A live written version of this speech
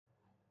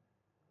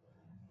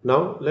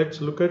Now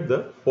let's look at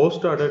the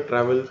post order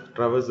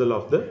traversal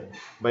of the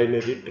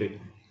binary tree.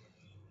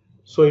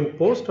 So in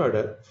post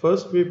order,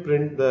 first we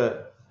print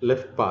the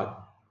left part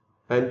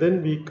and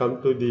then we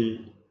come to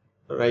the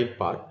right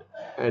part,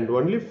 and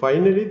only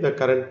finally the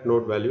current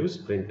node value is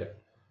printed.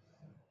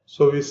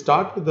 So we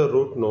start with the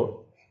root node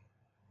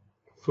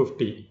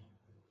 50.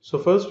 So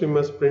first we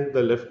must print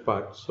the left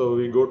part. So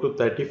we go to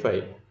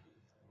 35,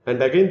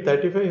 and again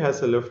 35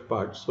 has a left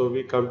part. So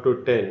we come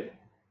to 10,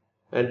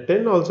 and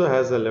 10 also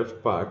has a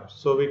left part.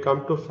 So we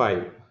come to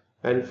 5,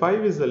 and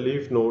 5 is a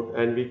leaf node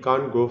and we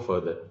can't go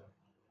further.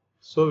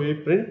 So we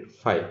print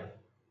 5,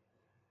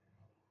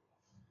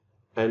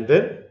 and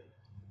then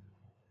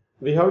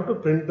we have to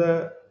print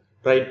the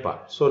right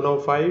part. So now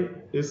 5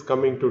 is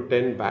coming to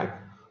 10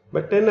 back,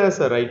 but 10 has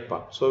a right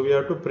part. So we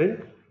have to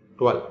print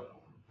 12.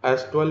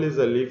 As 12 is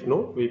a leaf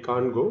node, we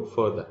can't go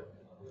further.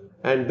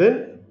 And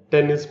then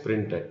 10 is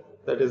printed.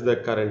 That is the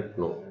current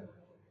node.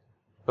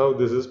 Now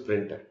this is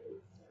printed.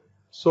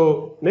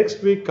 So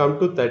next we come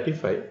to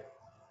 35,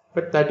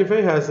 but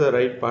 35 has a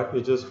right part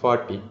which is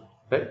 40,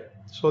 right?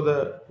 So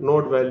the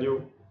node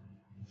value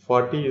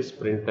 40 is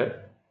printed,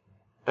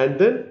 and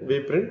then we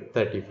print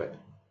 35.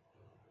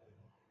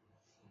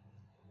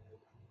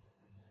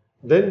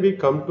 Then we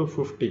come to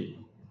 50.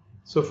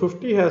 So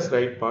 50 has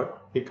right part,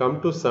 we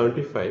come to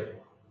 75.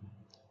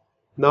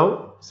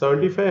 Now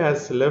 75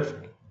 has left,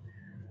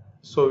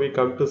 so we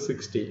come to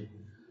 60.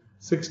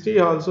 60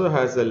 also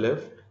has a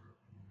left,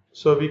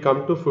 so we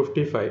come to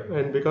 55,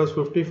 and because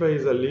 55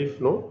 is a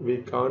leaf node, we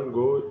can't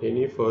go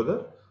any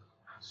further.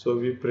 So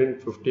we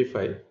print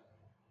 55,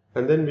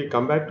 and then we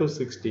come back to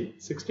 60.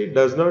 60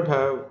 does not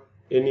have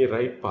any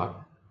right part,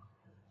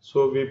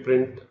 so we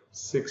print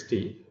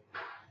 60,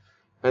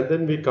 and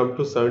then we come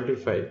to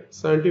 75.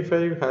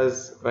 75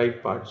 has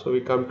right part, so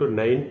we come to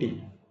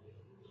 90.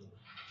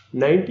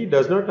 90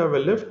 does not have a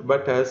left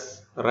but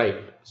has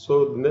right,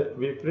 so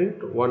we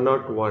print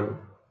 101.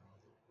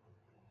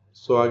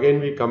 So again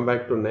we come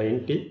back to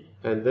 90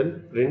 and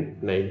then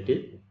print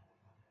 90.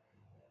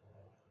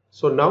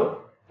 So now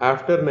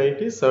after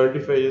 90,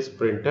 75 is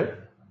printed,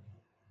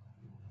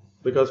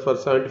 because for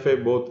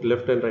 75 both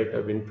left and right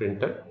have been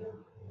printed.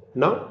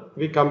 Now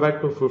we come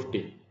back to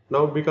 50.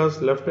 Now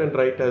because left and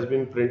right has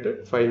been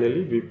printed,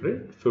 finally we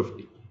print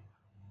 50.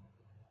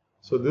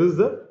 So this is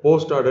the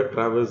post order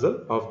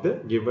traversal of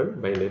the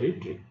given binary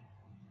tree.